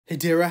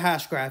HEDERA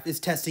Hashgraph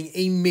is testing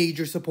a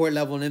major support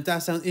level, and if that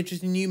sounds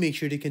interesting to you, make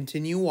sure to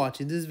continue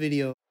watching this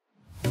video.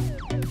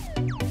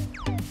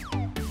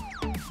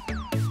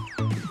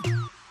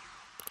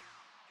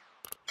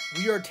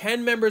 We are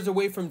 10 members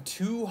away from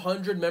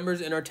 200 members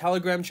in our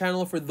Telegram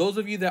channel. For those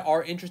of you that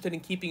are interested in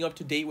keeping up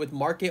to date with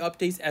market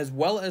updates as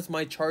well as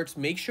my charts,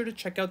 make sure to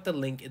check out the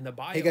link in the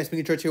bio. Hey guys,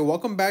 Pingu Charts here.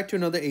 Welcome back to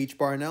another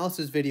HBAR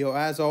analysis video.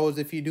 As always,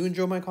 if you do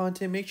enjoy my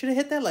content, make sure to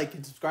hit that like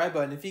and subscribe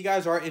button. If you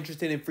guys are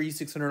interested in free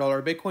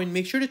 $600 Bitcoin,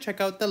 make sure to check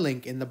out the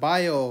link in the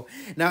bio.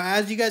 Now,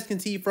 as you guys can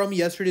see from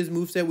yesterday's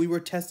moveset, we were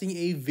testing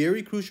a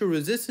very crucial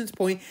resistance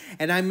point,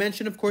 and I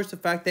mentioned, of course, the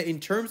fact that in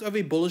terms of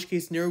a bullish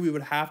case scenario, we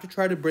would have to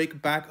try to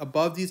break back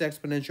above these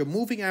exponential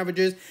moving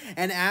averages,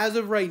 and as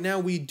of right now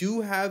we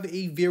do have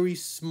a very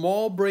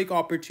small break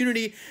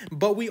opportunity,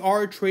 but we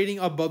are trading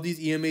above these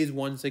EMAs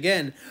once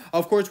again.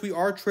 Of course, we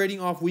are trading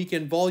off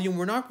weekend volume.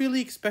 We're not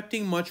really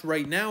expecting much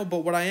right now, but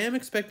what I am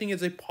expecting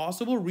is a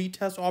possible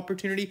retest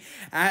opportunity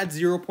at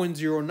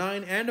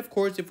 0.09, and of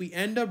course, if we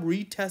end up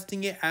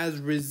retesting it as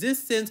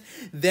resistance,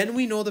 then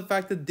we know the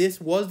fact that this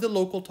was the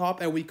local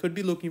top and we could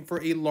be looking for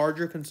a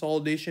larger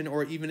consolidation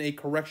or even a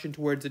correction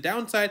towards the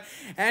downside.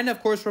 And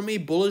of course, from a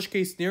bullish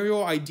case scenario,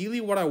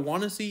 ideally what I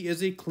want to see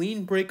is a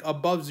clean break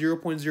above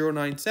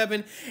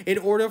 0.097 in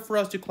order for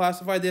us to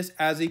classify this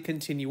as a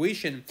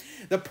continuation.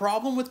 The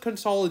problem with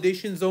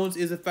consolidation zones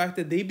is the fact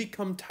that they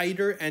become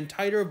tighter and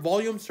tighter,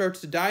 volume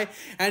starts to die,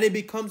 and it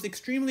becomes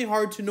extremely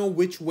hard to know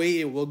which way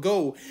it will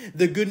go.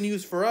 The good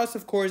news for us,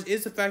 of course,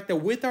 is the fact that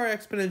with our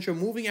exponential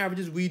moving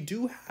averages, we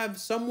do have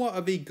somewhat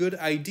of a good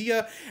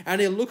idea,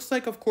 and it looks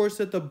like, of course,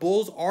 that the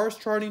bulls are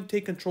starting to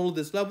take control of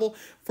this level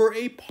for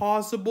a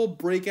possible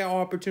breakout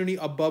opportunity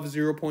above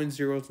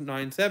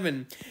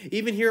 0.097.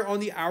 Even here on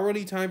the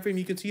hourly time frame,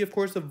 you can see, of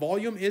course, the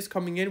volume is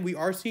coming in. We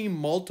are seeing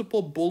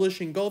multiple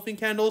bullish engulfing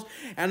candles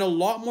and a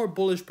lot more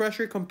bullish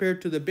pressure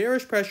compared to the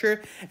bearish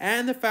pressure,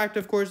 and the fact,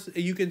 of course,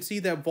 you can see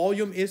that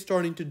volume is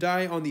starting to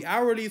die on the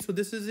hourly, so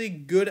this is a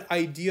good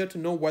idea to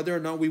know whether or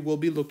not we will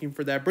be looking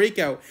for that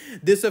breakout.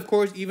 This, of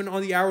course, even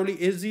on the hourly,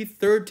 is the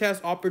third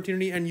test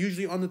opportunity, and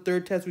usually on the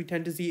third test we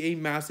tend to see a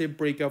massive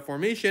breakout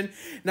formation.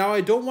 Now,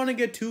 I don't want to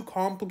get too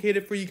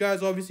complicated for you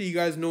guys. Obviously, you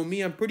guys know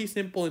me, I'm pretty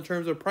simple in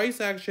terms of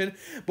price action,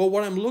 but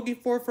what I'm looking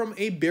for from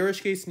a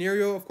bearish case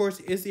scenario, of course,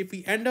 is if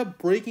we end up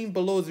breaking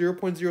below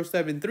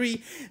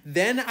 0.073,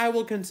 then I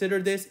will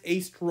consider this a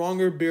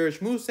stronger bearish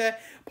moveset,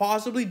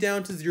 possibly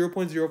down to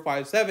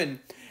 0.057.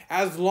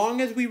 As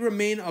long as we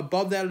remain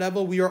above that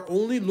level, we are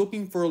only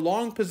looking for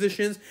long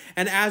positions.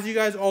 And as you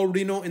guys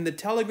already know in the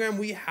Telegram,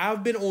 we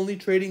have been only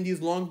trading these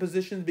long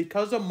positions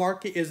because the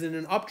market is in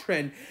an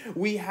uptrend.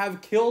 We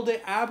have killed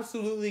it,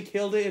 absolutely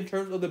killed it in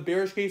terms of the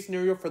bearish case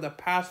scenario for the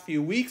past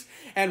few weeks.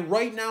 And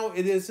right now,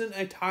 it isn't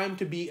a time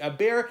to be a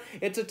bear,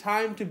 it's a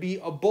time to be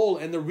a bull.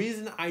 And the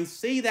reason I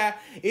say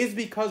that is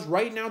because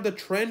right now the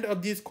trend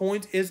of these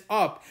coins is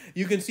up.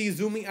 You can see,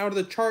 zooming out of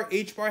the chart,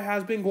 HBAR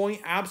has been going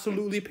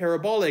absolutely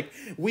parabolic.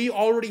 We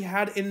already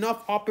had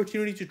enough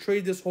opportunity to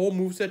trade this whole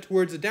moveset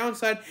towards the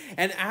downside,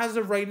 and as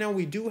of right now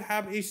we do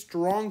have a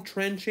strong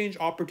trend change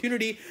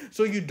opportunity,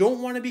 so you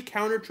don't want to be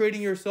counter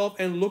trading yourself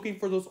and looking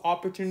for those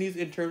opportunities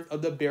in terms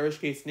of the bearish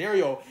case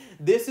scenario.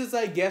 This is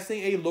like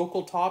guessing a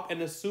local top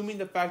and assuming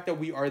the fact that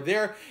we are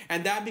there,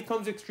 and that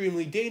becomes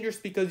extremely dangerous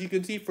because you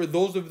can see for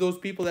those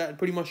people that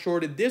pretty much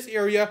shorted this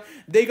area,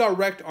 they got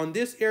wrecked on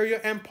this area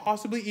and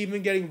possibly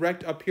even getting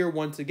wrecked up here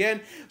once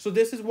again. So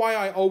this is why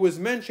I always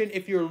mention,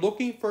 if you're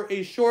looking for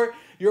a short,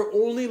 you're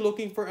only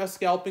looking for a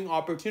scalping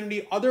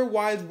opportunity.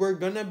 Otherwise, we're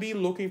gonna be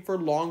looking for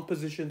long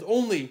positions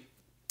only.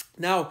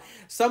 Now,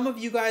 some of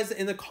you guys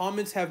in the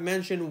comments have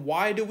mentioned,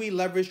 why do we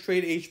leverage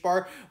trade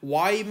HBAR?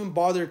 Why even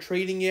bother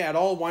trading it at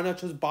all? Why not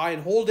just buy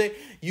and hold it?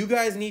 You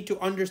guys need to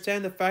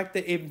understand the fact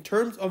that in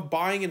terms of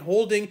buying and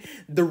holding,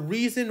 the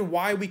reason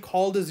why we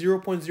called the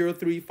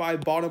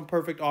 0.035 bottom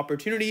perfect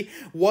opportunity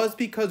was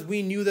because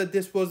we knew that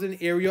this was an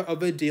area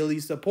of a daily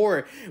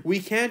support. We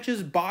can't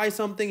just buy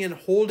something and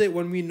hold it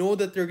when we know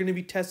that they're going to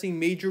be testing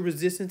major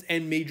resistance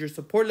and major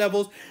support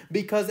levels,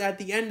 because at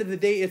the end of the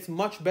day, it's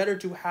much better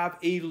to have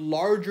a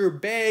larger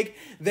bag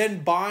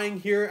than buying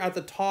here at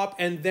the top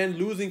and then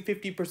losing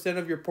 50%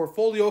 of your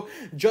portfolio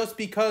just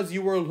because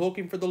you were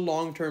looking for the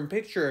long-term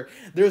picture.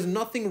 There's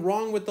nothing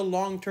wrong with the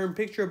long-term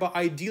picture, but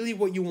ideally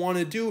what you want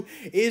to do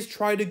is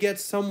try to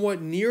get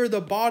somewhat near the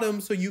bottom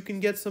so you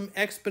can get some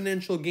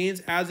exponential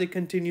gains as it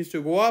continues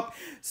to go up,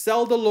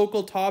 sell the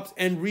local tops,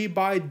 and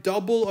rebuy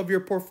double of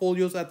your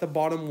portfolios at the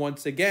bottom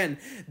once again.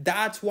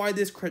 That's why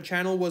this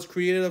channel was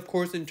created, of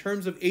course, in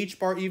terms of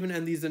HBAR even,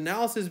 and these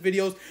analysis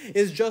videos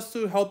is just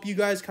to help you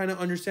guys kind of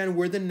understand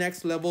where the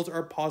next levels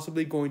are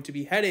possibly going to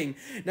be heading.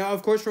 Now,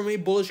 of course, from a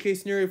bullish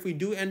case scenario, if we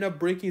do end up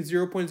breaking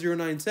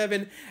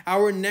 0.097,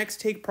 our next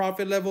take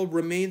profit level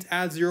remains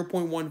at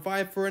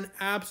 0.15 for an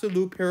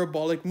absolute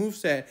parabolic move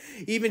set.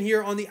 Even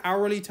here on the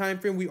hourly time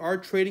frame, we are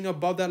trading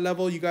above that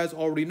level. You guys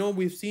already know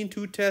we've seen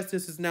 2 tests.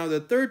 This is now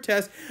the 3rd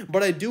test,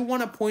 but I do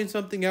want to point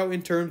something out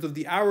in terms of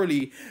the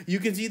hourly. You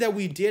can see that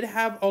we did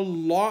have a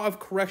lot of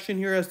correction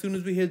here as soon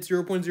as we hit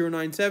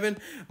 0.097,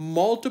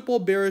 multiple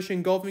bearish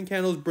engulfing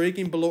candles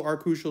breaking below our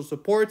crucial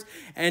supports,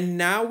 and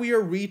now we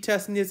are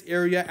retesting this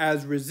area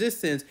as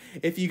resistance.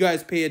 If you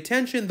guys pay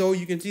attention though,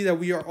 you can see that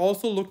we are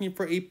also looking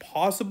for a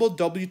possible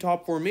W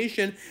top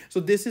formation.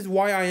 So this is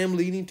why I am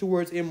leaning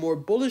towards a more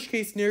bullish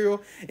case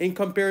scenario in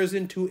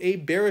comparison to a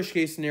bearish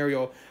case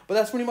scenario. But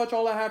that's pretty much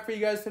all I have for you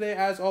guys today.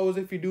 As always,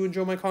 if you do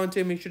enjoy my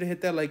content, make sure to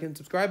hit that like and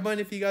subscribe button.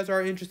 If you guys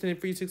are interested in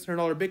free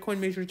 $600 Bitcoin,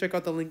 make sure to check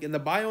out the link in the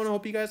bio, and I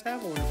hope you guys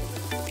have a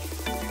wonderful day.